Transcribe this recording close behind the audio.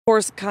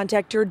course,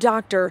 contact your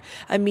doctor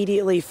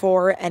immediately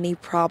for any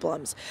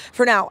problems.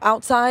 For now,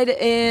 outside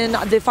in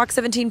the Fox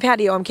 17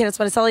 patio, I'm Candace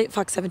Monticelli,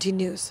 Fox 17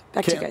 News.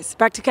 Back to you guys.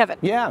 Back to Kevin.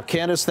 Yeah,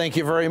 Candace, thank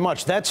you very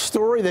much. That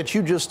story that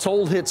you just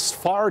told hits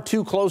far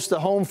too close to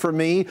home for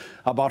me.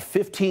 About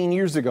 15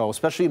 years ago,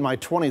 especially in my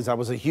 20s, I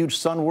was a huge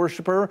sun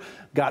worshiper,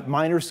 got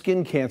minor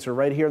skin cancer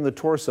right here in the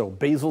torso,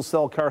 basal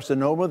cell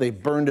carcinoma. They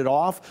burned it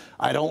off.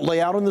 I don't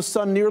lay out in the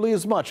sun nearly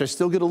as much. I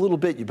still get a little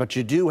bit, but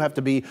you do have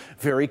to be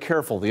very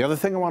careful. The other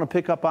thing I want to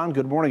pick up on,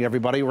 good morning,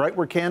 everybody, right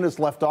where Candace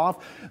left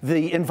off,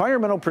 the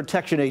Environmental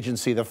Protection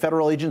Agency, the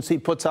federal agency,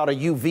 puts out a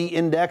UV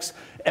index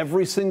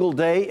every single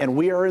day, and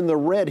we are in the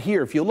red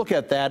here. If you look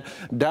at that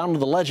down to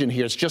the legend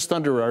here, it's just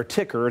under our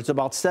ticker. It's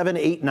about 7,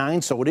 8,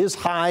 9, so it is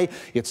high.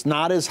 It's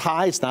not as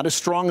high. It's not as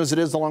strong as it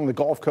is along the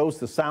Gulf Coast,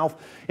 the South,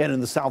 and in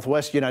the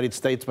Southwest United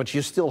States, but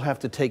you still have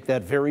to take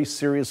that very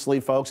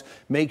seriously, folks.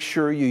 Make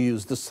sure you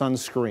use the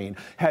sunscreen.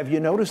 Have you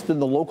noticed in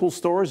the local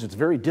stores, it's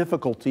very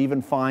difficult to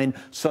even find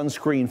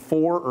sunscreen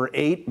 4 or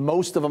 8.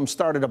 Most of them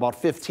start at about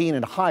 15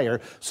 and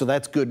higher, so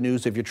that's good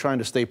news if you're trying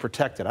to stay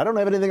protected. I don't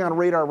have anything on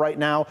radar right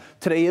now.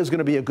 Today is going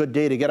to be a good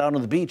day to get out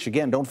on the beach.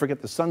 Again, don't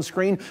forget the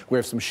sunscreen. We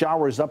have some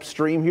showers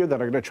upstream here that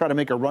are going to try to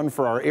make a run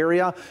for our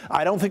area.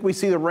 I don't think we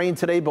see the rain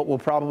today, but we'll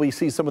probably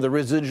see some of the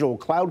residual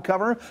cloud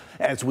cover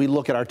as we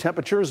look at our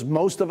temperatures.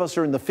 Most of us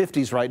are in the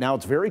 50s right now.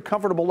 It's very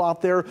comfortable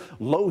out there.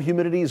 Low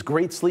humidities,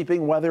 great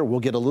sleeping weather.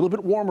 We'll get a little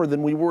bit warmer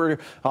than we were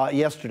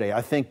yesterday.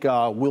 I think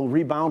we'll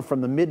rebound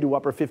from the mid to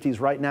upper 50s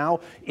right now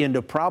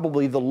into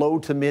probably the low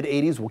to mid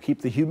 80s. We'll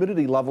keep the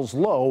humidity levels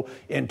low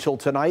until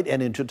tonight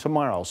and into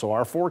tomorrow. So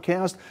our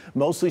forecast,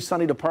 mostly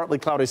sunny to partly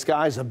cloudy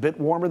skies, a bit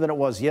warmer than it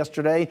was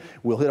yesterday.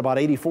 We'll hit about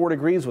 84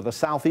 degrees with a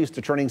southeast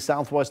to turning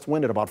southwest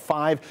wind at about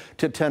 5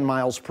 to 10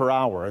 miles per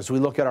hour. As we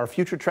look at our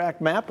future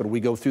track map and we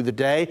go through the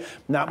day,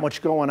 not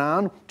much going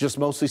on, just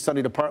mostly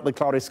sunny to partly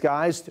cloudy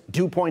skies.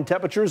 Dew point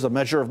temperatures, a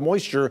measure of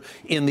moisture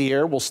in the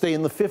air, will stay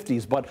in the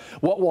 50s. But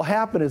what will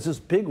happen is this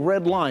big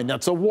red line,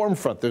 that's a warm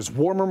front. There's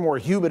warmer, more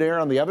humid air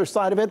on the other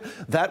side of it.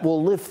 That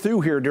will lift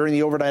through here during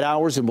the overnight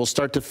hours, and we'll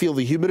start to feel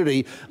the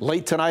humidity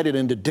late tonight and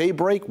into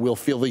daybreak. We'll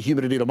feel the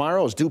humidity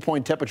tomorrow as dew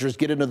point temperatures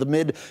get into the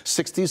mid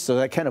 60s, so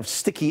that kind of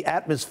sticky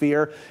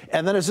atmosphere.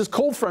 And then as this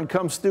cold front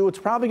comes through, it's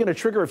probably going to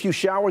trigger a few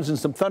showers and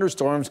some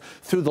thunderstorms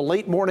through the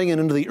late morning and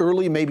into the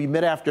early, maybe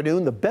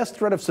mid-afternoon. The best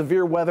threat of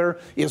severe weather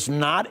is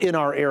not in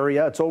our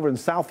area. It's over in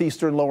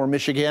southeastern lower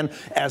Michigan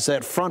as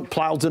that front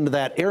plows into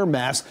that air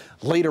mass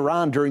later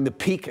on during the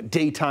peak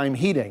daytime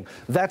heating.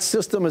 That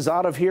system is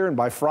out of here, and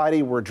by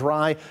Friday we're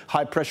dry.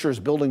 High pressure is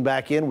building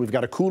back in. We've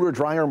got a cooler,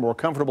 drier, more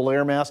comfortable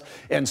air mass,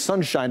 and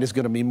sunshine is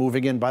going to be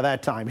moving in by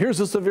that time. Here's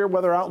the severe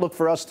weather outlook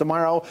for us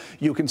tomorrow.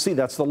 You can see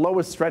that's the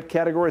lowest threat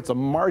category. It's a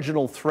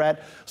marginal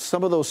threat.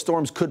 Some of those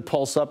storms could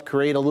pulse up,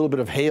 create a little bit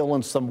of hail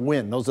and some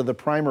wind. Those are the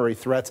primary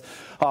threats.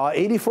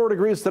 84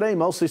 degrees today,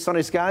 mostly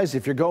sunny skies.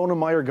 If you're going to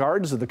Meyer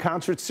Gardens, the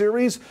concert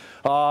series,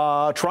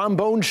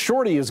 Trombone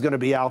Shorty is going to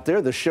be out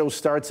there. The show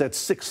starts at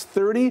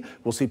 6:30.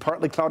 We'll see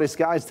partly cloudy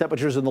skies,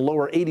 temperatures in the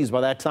lower 80s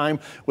by that time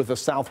with a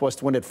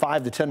southwest wind at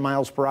 5 to 10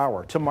 miles per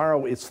hour.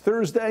 Tomorrow is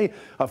Thursday.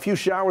 A few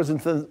showers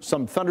and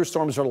some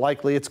thunderstorms are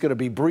likely. It's going to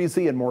be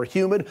breezy and more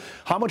humid.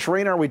 How much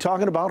rain are we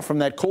talking about from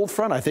that cold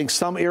front? I think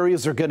some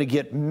areas are going to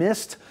get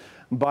missed,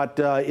 but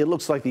it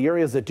looks like the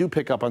areas that do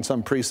pick up on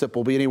some precip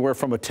will be anywhere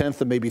from 1/10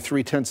 to maybe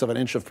 3/10 of an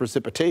inch of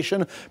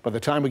precipitation. By the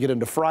time we get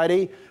into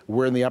Friday,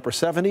 we're in the upper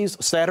 70s.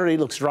 Saturday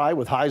looks dry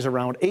with highs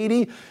around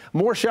 80.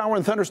 More shower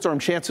and thunderstorm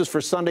chances for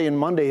Sunday and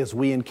Monday as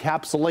we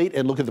encapsulate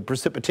and look at the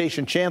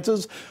precipitation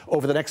chances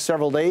over the next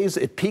several days.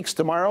 It peaks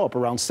tomorrow up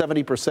around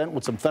 70%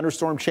 with some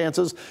thunderstorm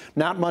chances.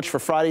 Not much for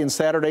Friday and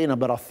Saturday, and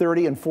about a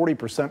 30 and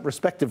 40%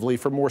 respectively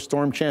for more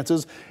storm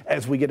chances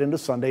as we get into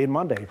Sunday and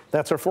Monday.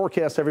 That's our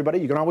forecast, everybody.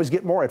 You can always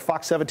get more at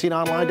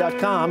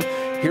fox17online.com.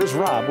 Here's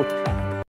Rob with